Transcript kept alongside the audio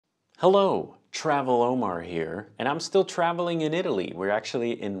Hello, Travel Omar here, and I'm still traveling in Italy. We're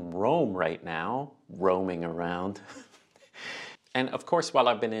actually in Rome right now, roaming around. And of course, while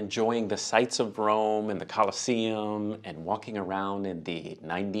I've been enjoying the sights of Rome and the Colosseum and walking around in the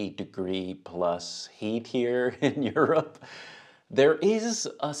 90-degree plus heat here in Europe, there is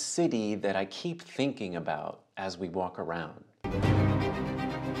a city that I keep thinking about as we walk around.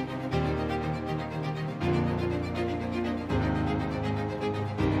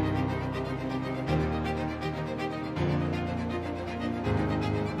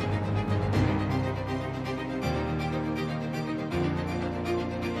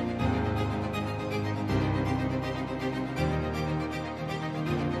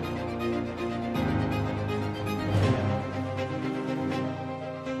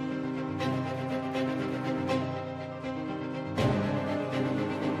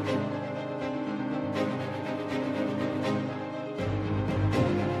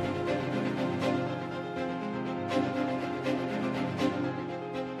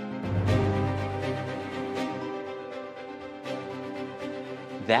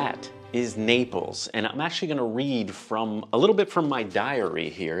 That is Naples, and I'm actually going to read from a little bit from my diary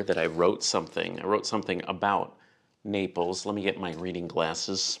here that I wrote something. I wrote something about Naples. Let me get my reading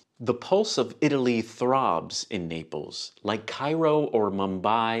glasses. The pulse of Italy throbs in Naples. Like Cairo or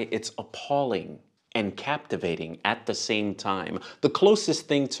Mumbai, it's appalling and captivating at the same time. The closest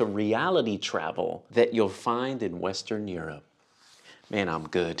thing to reality travel that you'll find in Western Europe. Man, I'm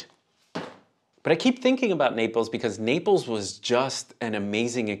good. But I keep thinking about Naples because Naples was just an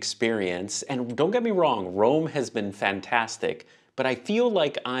amazing experience. And don't get me wrong, Rome has been fantastic, but I feel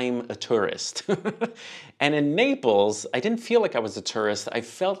like I'm a tourist. And in Naples, I didn't feel like I was a tourist. I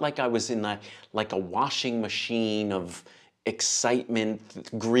felt like I was in like a washing machine of excitement,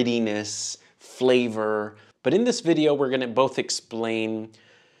 grittiness, flavor. But in this video, we're gonna both explain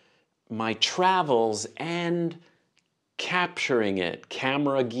my travels and capturing it,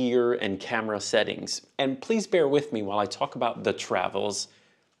 camera gear and camera settings. And please bear with me while I talk about the travels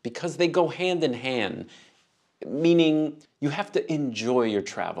because they go hand in hand, meaning you have to enjoy your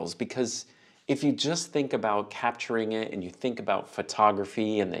travels, because if you just think about capturing it and you think about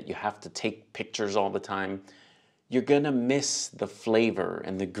photography and that you have to take pictures all the time, you're gonna miss the flavor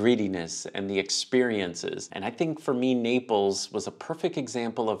and the grittiness and the experiences. And I think for me, Naples was a perfect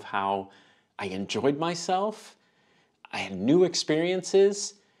example of how I enjoyed myself. I had new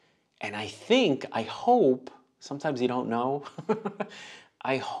experiences, and I hope, sometimes you don't know,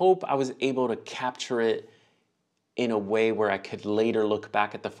 I hope I was able to capture it in a way where I could later look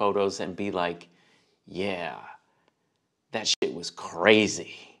back at the photos and be like, yeah, that shit was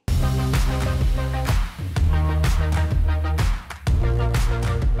crazy.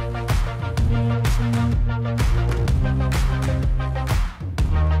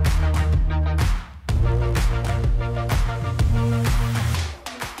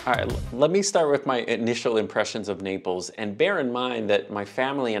 All right, let me start with my initial impressions of Naples, and bear in mind that my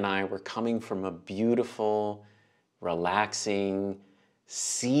family and I were coming from a beautiful, relaxing,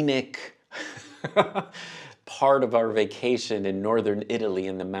 scenic part of our vacation in northern Italy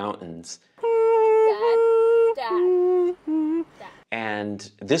in the mountains. Dad.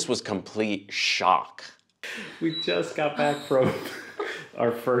 And this was complete shock. We just got back from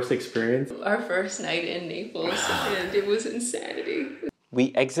our first experience. Our first night in Naples, and it was insanity.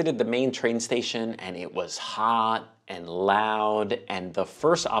 We exited the main train station and it was hot and loud, and the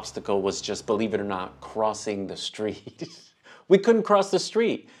first obstacle was just, believe it or not, crossing the street. We couldn't cross the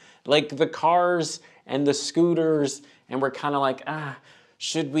street. Like the cars and the scooters, and we're kind of like,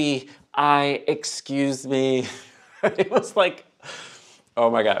 should we, excuse me. It was like, oh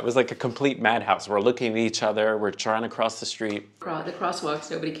my God, it was like a complete madhouse. We're looking at each other, we're trying to cross the street. The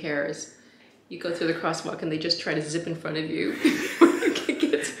crosswalks, nobody cares. You go through the crosswalk and they just try to zip in front of you.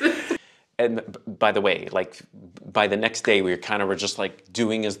 And by the way, like by the next day, we were just like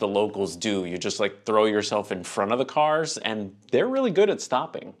doing as the locals do. You just like throw yourself in front of the cars, and they're really good at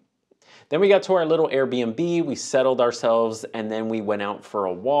stopping. Then we got to our little Airbnb, we settled ourselves, and then we went out for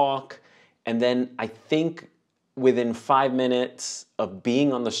a walk. And then I think within 5 minutes of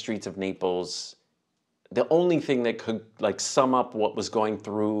being on the streets of Naples, the only thing that could like sum up what was going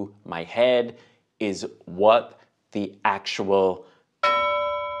through my head is what the actual,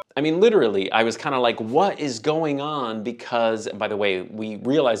 I mean, literally, I was kind of like, what is going on? Because, by the way, we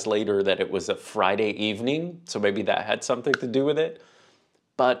realized later that it was a Friday evening, so maybe that had something to do with it.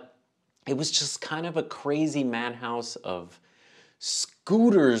 But it was just kind of a crazy madhouse of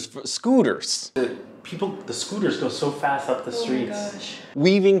scooters. The scooters go so fast up the streets. Oh my gosh.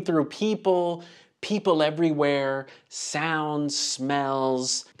 Weaving through people, People everywhere, sounds,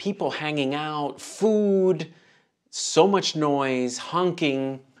 smells, people hanging out, food, so much noise,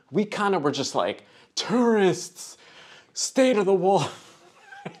 honking. We kind of were just like, tourists, stay to the wall.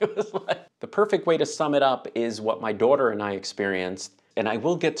 It was like, the perfect way to sum it up is what my daughter and I experienced. And I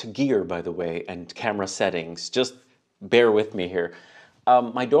will get to gear, by the way, and camera settings. Just bear with me here.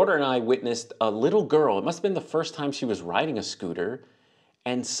 My daughter and I witnessed a little girl. It must have been the first time she was riding a scooter.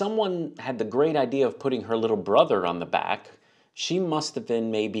 And someone had the great idea of putting her little brother on the back. She must have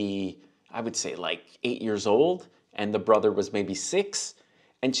been maybe, I would say like 8 years old. And the brother was maybe 6.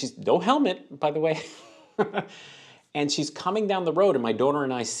 And she's, no helmet, by the way. And she's coming down the road, and my daughter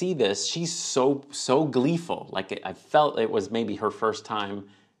and I see this. She's so gleeful. Like, I felt it was maybe her first time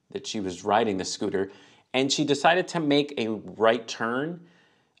that she was riding the scooter. And she decided to make a right turn.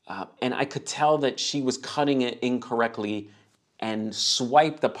 And I could tell that she was cutting it incorrectly and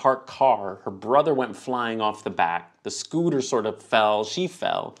swiped the parked car. Her brother went flying off the back. The scooter sort of fell. She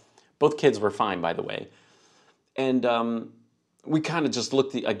fell. Both kids were fine, by the way. And we kind of just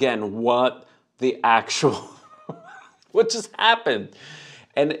looked, again, what the actual... What just happened?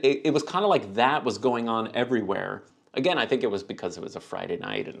 And it was kind of like that was going on everywhere. Again, I think it was because it was a Friday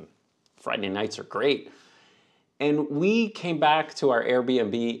night, and Friday nights are great. And we came back to our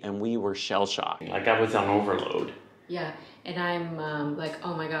Airbnb and we were shell-shocked. Like I was on overload. Yeah, and I'm like,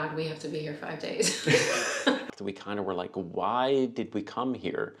 oh my God, we have to be here 5 days. We kind of were like, why did we come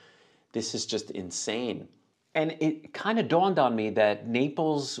here? This is just insane. And it kind of dawned on me that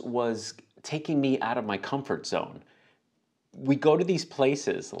Naples was taking me out of my comfort zone. We go to these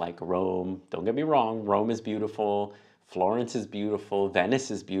places like Rome. Don't get me wrong, Rome is beautiful, Florence is beautiful,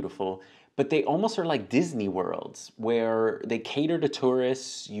 Venice is beautiful, but they almost are like Disney worlds where they cater to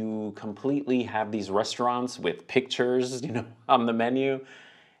tourists. You completely have these restaurants with pictures, on the menu.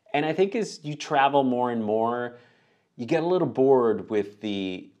 And I think as you travel more and more, you get a little bored with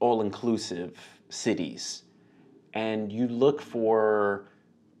the all-inclusive cities, and you look for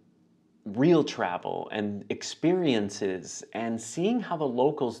real travel and experiences and seeing how the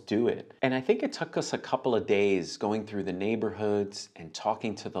locals do it. And I think it took us a couple of days going through the neighborhoods and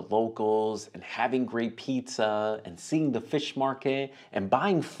talking to the locals and having great pizza and seeing the fish market and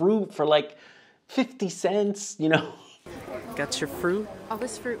buying fruit for like 50 cents, Got your fruit? Oh,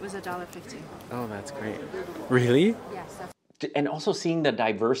 this fruit was $1.50. Oh, that's great. Really? Yes. And also seeing the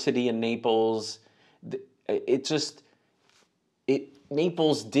diversity in Naples,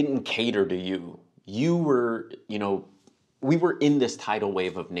 Naples didn't cater to you. You were, we were in this tidal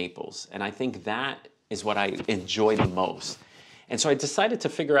wave of Naples. And I think that is what I enjoy the most. And so I decided to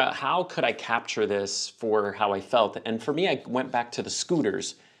figure out how could I capture this for how I felt. And for me, I went back to the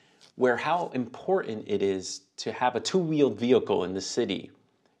scooters, where how important it is to have a two-wheeled vehicle in the city.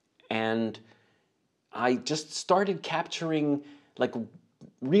 And I just started capturing like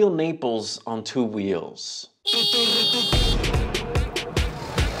real Naples on 2 wheels.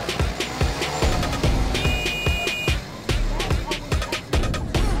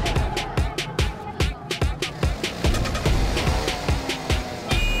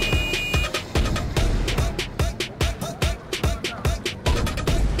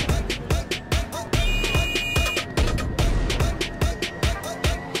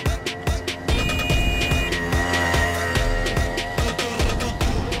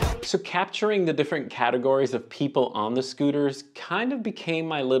 So capturing the different categories of people on the scooters kind of became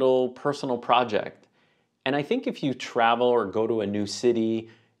my little personal project. And I think if you travel or go to a new city,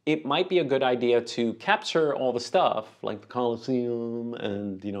 it might be a good idea to capture all the stuff, like the Colosseum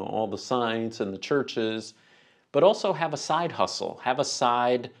and all the signs and the churches, but also have a side hustle, have a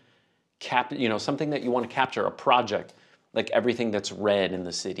side something that you want to capture, a project, like everything that's red in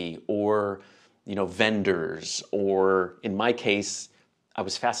the city, or vendors, or in my case, I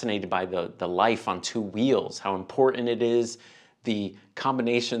was fascinated by the life on 2 wheels, how important it is, the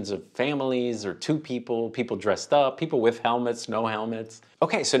combinations of families or 2 people, people dressed up, people with helmets, no helmets.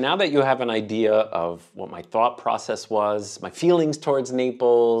 Okay, so now that you have an idea of what my thought process was, my feelings towards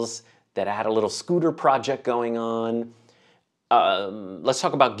Naples, that I had a little scooter project going on, let's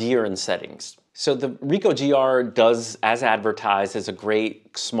talk about gear and settings. So the Ricoh GR does, as advertised, is a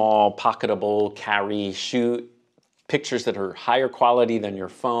great, small, pocketable carry, shoot, pictures that are higher quality than your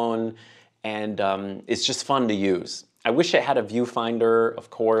phone, and it's just fun to use. I wish it had a viewfinder, of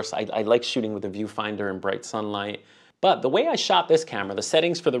course. I like shooting with a viewfinder in bright sunlight. But the way I shot this camera, the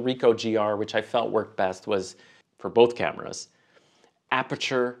settings for the Ricoh GR, which I felt worked best, was for both cameras,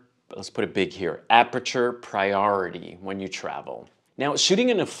 aperture, let's put it big here, aperture priority when you travel. Now, shooting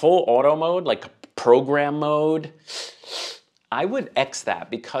in a full auto mode, like program mode, I would X that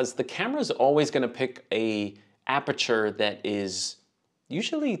because the camera is always going to pick a aperture that is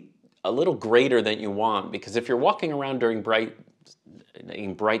usually a little greater than you want, because if you're walking around during bright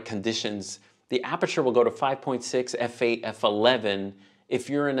conditions, the aperture will go to 5.6, f8, f11 if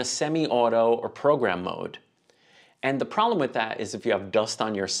you're in a semi-auto or program mode. And the problem with that is if you have dust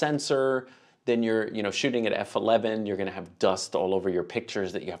on your sensor, then you're shooting at f11, you're going to have dust all over your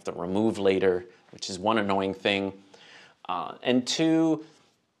pictures that you have to remove later, which is one annoying thing. And two,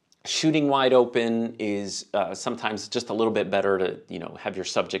 shooting wide open is sometimes just a little bit better to have your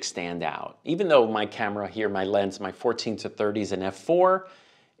subject stand out. Even though my camera here, my lens, my 14-30 is an f4,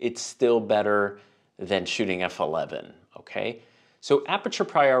 it's still better than shooting f11, okay? So aperture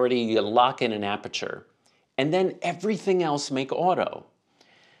priority, you lock in an aperture, and then everything else make auto.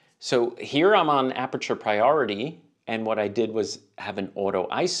 So here I'm on aperture priority, and what I did was have an auto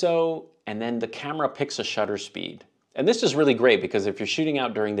ISO, and then the camera picks a shutter speed. And this is really great because if you're shooting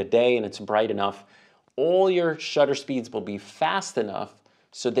out during the day and it's bright enough, all your shutter speeds will be fast enough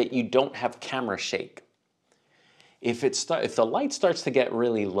so that you don't have camera shake. If the light starts to get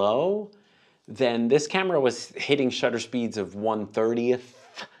really low, then this camera was hitting shutter speeds of 1/30th,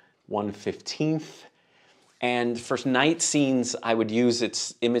 1/15th. And for night scenes, I would use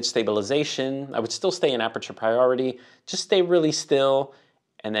its image stabilization. I would still stay in aperture priority, just stay really still,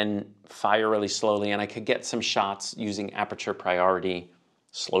 and then fire really slowly, and I could get some shots using aperture priority,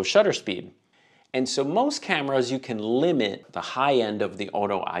 slow shutter speed. And so most cameras, you can limit the high end of the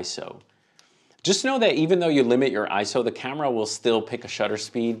auto ISO. Just know that even though you limit your ISO, the camera will still pick a shutter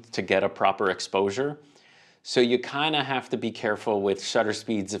speed to get a proper exposure. So you kind of have to be careful with shutter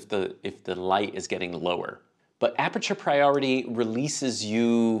speeds if the light is getting lower. But aperture priority releases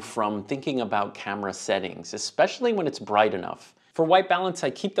you from thinking about camera settings, especially when it's bright enough. For white balance, I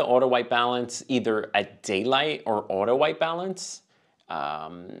keep the auto white balance either at daylight or auto white balance.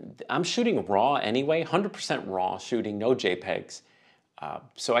 I'm shooting raw anyway, 100% raw shooting, no JPEGs.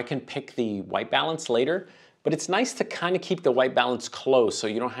 So I can pick the white balance later, but it's nice to kind of keep the white balance close so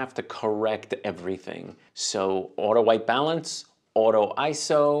you don't have to correct everything. So auto white balance, auto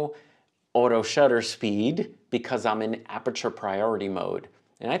ISO, auto shutter speed, because I'm in aperture priority mode.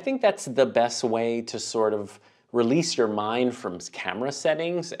 And I think that's the best way to sort of release your mind from camera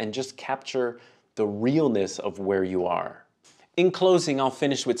settings and just capture the realness of where you are. In closing, I'll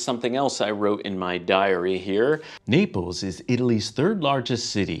finish with something else I wrote in my diary here. Naples is Italy's third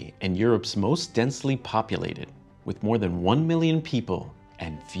largest city and Europe's most densely populated, with more than 1 million people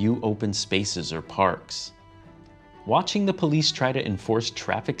and few open spaces or parks. Watching the police try to enforce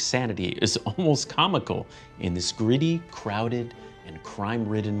traffic sanity is almost comical in this gritty, crowded, and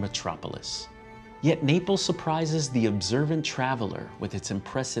crime-ridden metropolis. Yet Naples surprises the observant traveler with its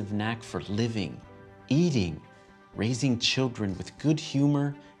impressive knack for living, eating, raising children with good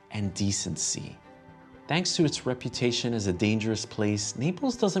humor and decency. Thanks to its reputation as a dangerous place,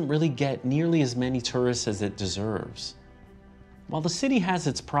 Naples doesn't really get nearly as many tourists as it deserves. While the city has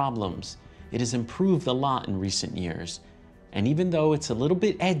its problems, it has improved a lot in recent years, and even though it's a little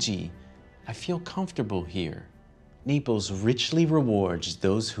bit edgy, I feel comfortable here. Naples richly rewards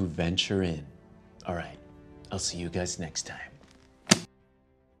those who venture in. All right, I'll see you guys next time.